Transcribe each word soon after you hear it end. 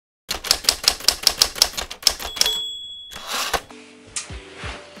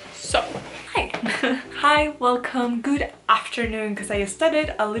Hi, welcome, good afternoon, because I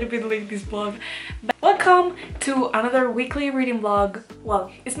started a little bit late this vlog. But welcome to another weekly reading vlog. Well,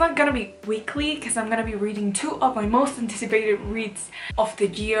 it's not gonna be weekly because I'm gonna be reading two of my most anticipated reads of the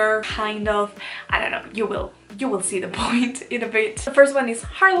year, kind of. I don't know, you will see the point in a bit. The first one is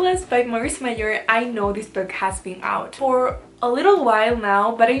Heartless by Marissa Meyer. I know this book has been out for a little while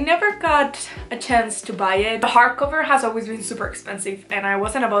now, but I never got a chance to buy it. The hardcover has always been super expensive and I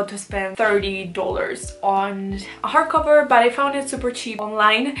wasn't about to spend $30 on a hardcover, but I found it super cheap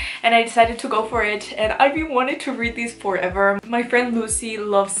online and I decided to go for it, and I've been wanting to read this forever. My friend Lucy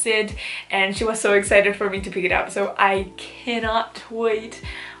loves it and she was so excited for me to pick it up, so I cannot wait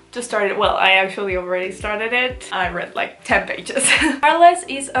to start it. Well, I actually already started it. I read like 10 pages. Heartless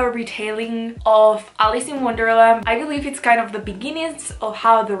is a retelling of Alice in Wonderland. I believe it's kind of the beginnings of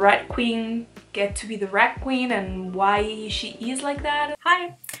how the Red Queen get to be the Red Queen and why she is like that.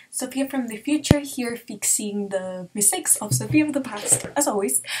 Hi! Sophia from the future here, fixing the mistakes of Sophia of the past, as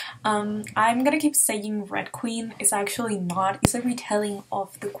always. I'm gonna keep saying Red Queen. It's actually not. It's a retelling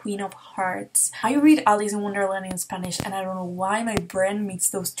of the Queen of Hearts. I read Alice in Wonderland in Spanish and I don't know why my brain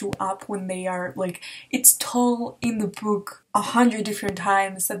mixed those two up when they are like, it's told in the book 100 different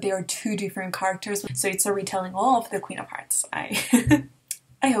times that they are two different characters. So it's a retelling of the Queen of Hearts.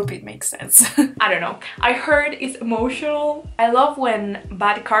 I hope it makes sense. I don't know. I heard it's emotional. I love when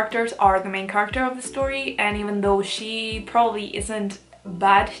bad characters are the main character of the story, and even though she probably isn't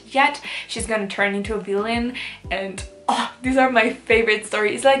bad yet, she's gonna turn into a villain, and oh, these are my favorite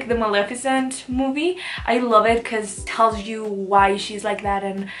stories. It's like the Maleficent movie. I love it because it tells you why she's like that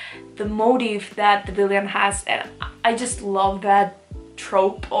and the motive that the villain has, and I just love that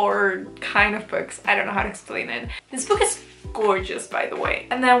trope or kind of books. I don't know how to explain it. This book is gorgeous, by the way.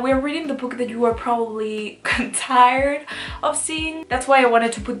 And then we're reading the book that you are probably tired of seeing. That's why I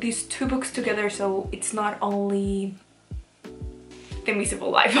wanted to put these two books together, so it's not only The Invisible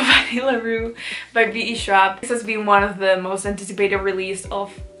Life of Audie LaRue by V.E. Schwab. This has been one of the most anticipated release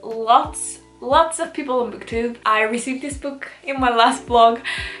of lots of people on BookTube. I received this book in my last vlog.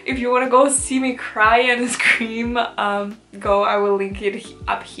 If you want to go see me cry and scream, go. I will link it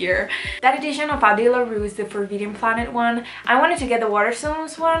up here. That edition of Audie LaRue is the Forbidden Planet one. I wanted to get the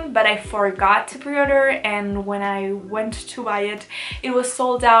Waterstones one, but I forgot to pre-order, and when I went to buy it, it was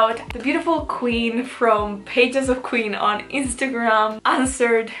sold out. The beautiful Queen from Pages of Queen on Instagram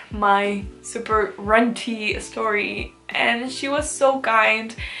answered my super runty story, and she was so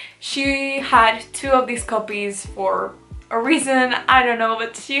kind. She had two of these copies for a reason, I don't know,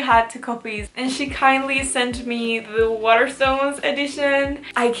 but she had two copies and she kindly sent me the Waterstones edition.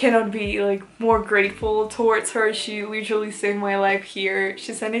 I cannot be like more grateful towards her. She literally saved my life here.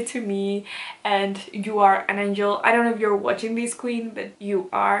 She sent it to me, and you are an angel. I don't know if you're watching this, Queen, but you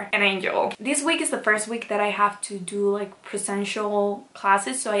are an angel. This week is the first week that I have to do like presential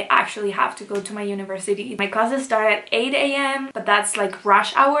classes, so I actually have to go to my university. My classes start at 8 a.m. but that's like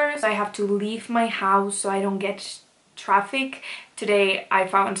rush hour, so I have to leave my house so I don't get traffic. Today I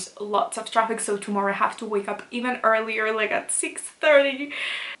found lots of traffic, so tomorrow I have to wake up even earlier, like at 6:30.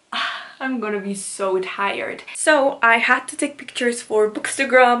 I'm gonna be so tired. So I had to take pictures for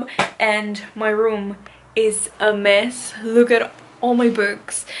Bookstagram, and my room is a mess. Look at all my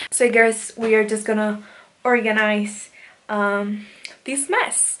books. So I guess we are just gonna organize this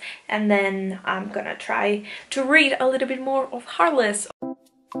mess, and then I'm gonna try to read a little bit more of Heartless.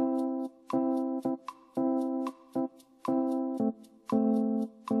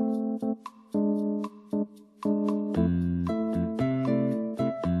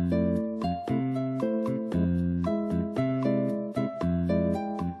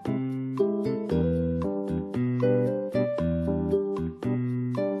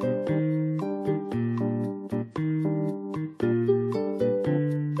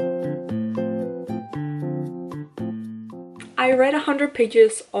 I read 100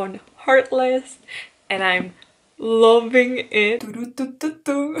 pages on Heartless and I'm loving it.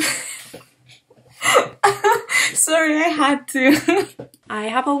 Sorry, I had to. I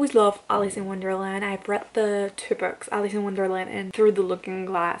have always loved Alice in Wonderland. I've read the two books, Alice in Wonderland and Through the Looking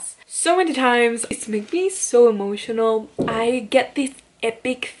Glass, so many times. It's made me so emotional. I get this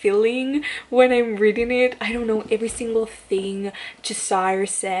epic feeling when I'm reading it. I don't know, every single thing Josiah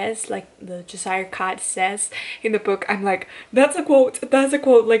says, like the Josiah cat says in the book, I'm like, that's a quote,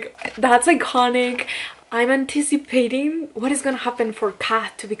 like that's iconic. I'm anticipating what is gonna happen for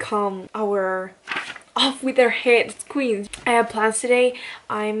Kat to become our off with their heads, queens. I have plans today.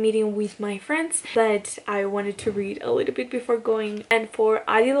 I'm meeting with my friends, but I wanted to read a little bit before going. And for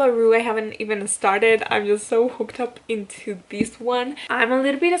Audie LaRue, I haven't even started. I'm just so hooked up into this one. I'm a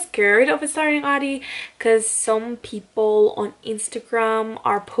little bit scared of starting Audie because some people on Instagram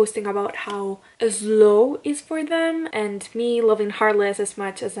are posting about how slow is for them, and me loving Heartless as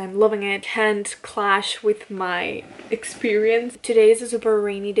much as I'm loving it can't clash with my experience. Today is a super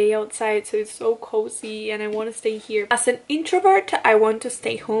rainy day outside, so it's so cozy and I want to stay here. As an introvert, I want to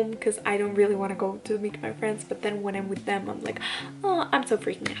stay home because I don't really want to go to meet my friends, but then when I'm with them, I'm like, oh, I'm so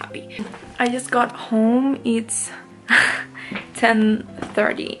freaking happy. I just got home. It's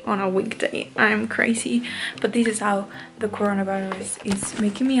 10:30 on a weekday. I'm crazy, but this is how the coronavirus is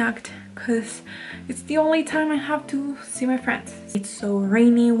making me act, because it's the only time I have to see my friends. It's so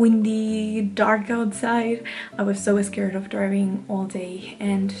rainy, windy, dark outside. I was so scared of driving all day,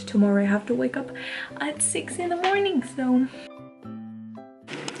 and tomorrow I have to wake up at 6 in the morning, so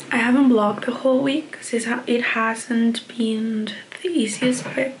I haven't vlogged the whole week because it hasn't been the easiest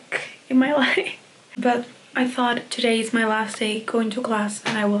week in my life. But I thought today is my last day going to class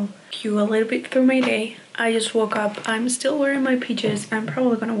and I will cue a little bit through my day. I just woke up. I'm still wearing my PJs. I'm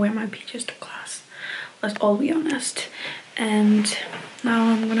probably gonna wear my PJs to class. Let's all be honest. And now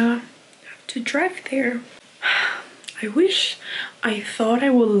I'm gonna have to drive there. I thought I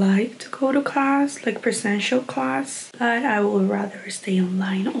would like to go to class, like presential class, but I would rather stay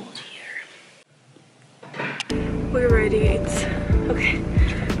online all year. We're ready. It's okay.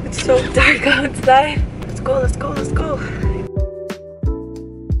 It's so dark outside. Let's go, let's go, let's go.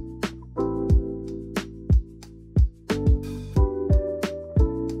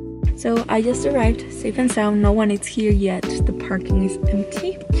 So I just arrived safe and sound. No one is here yet. The parking is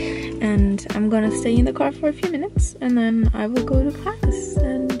empty. And I'm gonna stay in the car for a few minutes and then I will go to class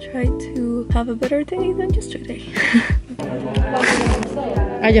and try to have a better day than yesterday.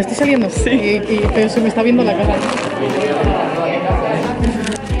 Ah, ya estoy saliendo. Sí. Pero se me está viendo la cara.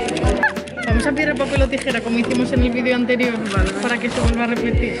 Vamos a piedra, papel o tijera como hicimos en el vídeo anterior, vale, para que se vuelva a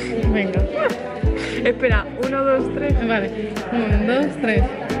repetir. Venga. Espera, 1, 2, 3. Vale. 1, 2, 3.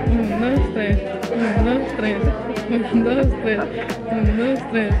 1, 2, 3. 1, 2, 3. 1, 2, 3. 1, 2, 3. 1, 2,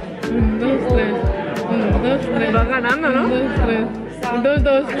 3. 1, 2, 3. Vas ganando, ¿no? 1, 2, 3. 2,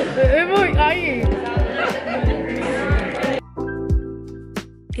 2. Voy, ahí.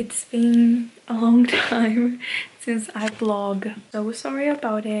 It's been a long time since I vlogged. So sorry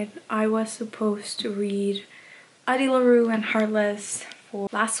about it. I was supposed to read Audie LaRue and Heartless for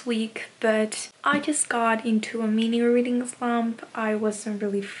last week, but I just got into a mini reading slump. I wasn't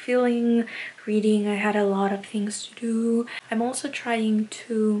really feeling reading. I had a lot of things to do. I'm also trying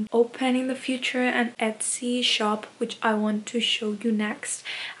to open in the future an Etsy shop, which I want to show you next.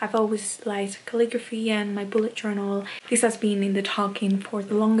 I've always liked calligraphy and my bullet journal. This has been in the talking for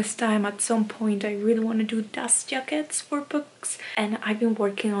the longest time. At some point I really want to do dust jackets for books, and I've been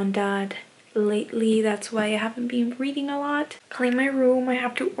working on that lately. That's why I haven't been reading a lot. Clean my room, I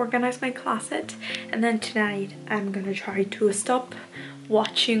have to organize my closet, and then tonight I'm gonna try to stop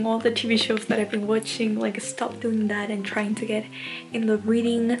watching all the TV shows that I've been watching, like stop doing that and trying to get in the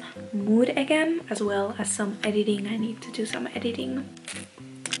reading mood again, as well as some editing. I need to do some editing.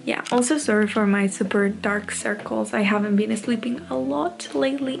 Yeah, also sorry for my super dark circles. I haven't been sleeping a lot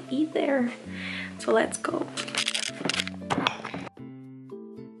lately either. So let's go.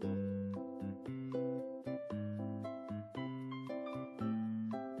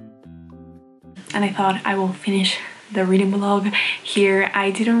 And I thought I will finish the reading vlog here. I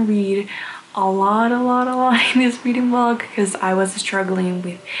didn't read a lot in this reading vlog because I was struggling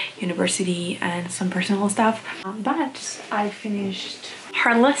with university and some personal stuff. But I finished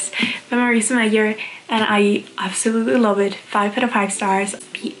Heartless by Marissa Meyer and I absolutely love it. 5 out of 5 stars.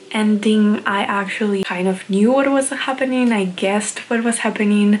 The ending, I actually kind of knew what was happening. I guessed what was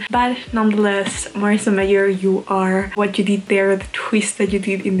happening, but nonetheless, Marissa Meyer, you are what you did there, the twist that you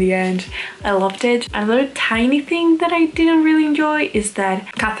did in the end. I loved it. Another tiny thing that I didn't really enjoy is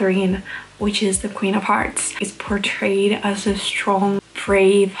that Catherine, which is the Queen of Hearts, is portrayed as a strong,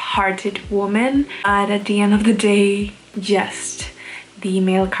 brave-hearted woman, but at the end of the day, just the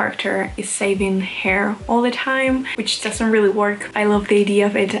male character is saving her all the time, which doesn't really work. I love the idea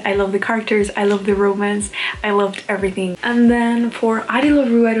of it. I love the characters. I love the romance. I loved everything. And then for Audie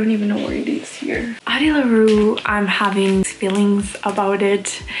LaRue, I don't even know where it is here. Audie LaRue, I'm having feelings about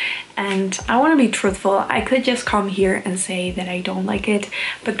it and I want to be truthful. I could just come here and say that I don't like it,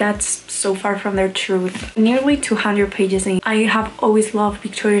 but that's so far from the truth. Nearly 200 pages in. I have always loved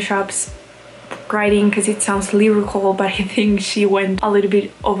Victoria Schwab's writing because it sounds lyrical, but I think she went a little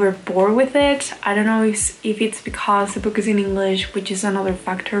bit overboard with it. I don't know if it's because the book is in English, which is another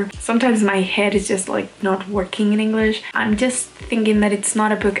factor. Sometimes my head is just like not working in English. I'm just thinking that it's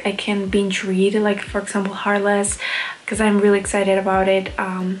not a book I can binge read, like for example Heartless, because I'm really excited about it.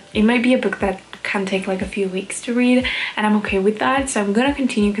 It might be a book that can take like a few weeks to read, and I'm okay with that, so I'm gonna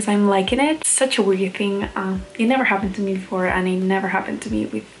continue because I'm liking it. Such a weird thing. It never happened to me before, and it never happened to me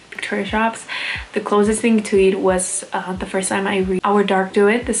with Victoria Shops. The closest thing to it was the first time I read Our Dark Do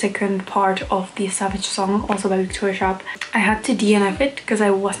It, the second part of the Savage Song, also by Victoria Shop. I had to DNF it because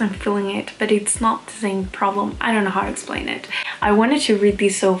I wasn't feeling it, but it's not the same problem. I don't know how to explain it. I wanted to read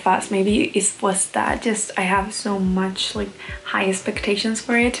these so fast. Maybe it was that just I have so much like high expectations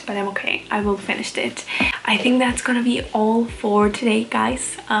for it, but I'm okay. I will finish it. I think that's gonna be all for today,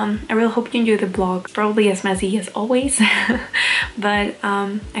 guys. I really hope you enjoyed the vlog. Probably as messy as always, but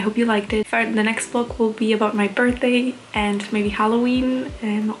I hope you liked it. The next vlog will be about my birthday and maybe Halloween,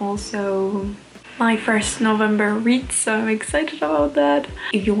 and also my first November reads, so I'm excited about that.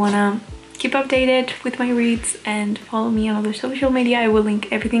 If you wanna keep updated with my reads and follow me on other social media, I will link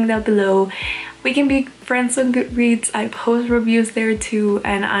everything down below. We can be friends on Goodreads. I post reviews there too,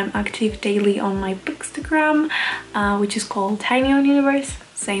 and I'm active daily on my Bookstagram, which is called Tiny Own Universe,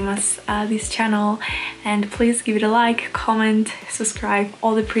 same as this channel. And please give it a like, comment, subscribe,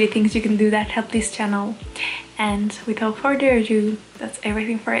 all the pretty things you can do that help this channel. And without further ado, that's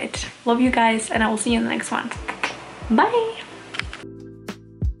everything for it. Love you guys, and I will see you in the next one. Bye!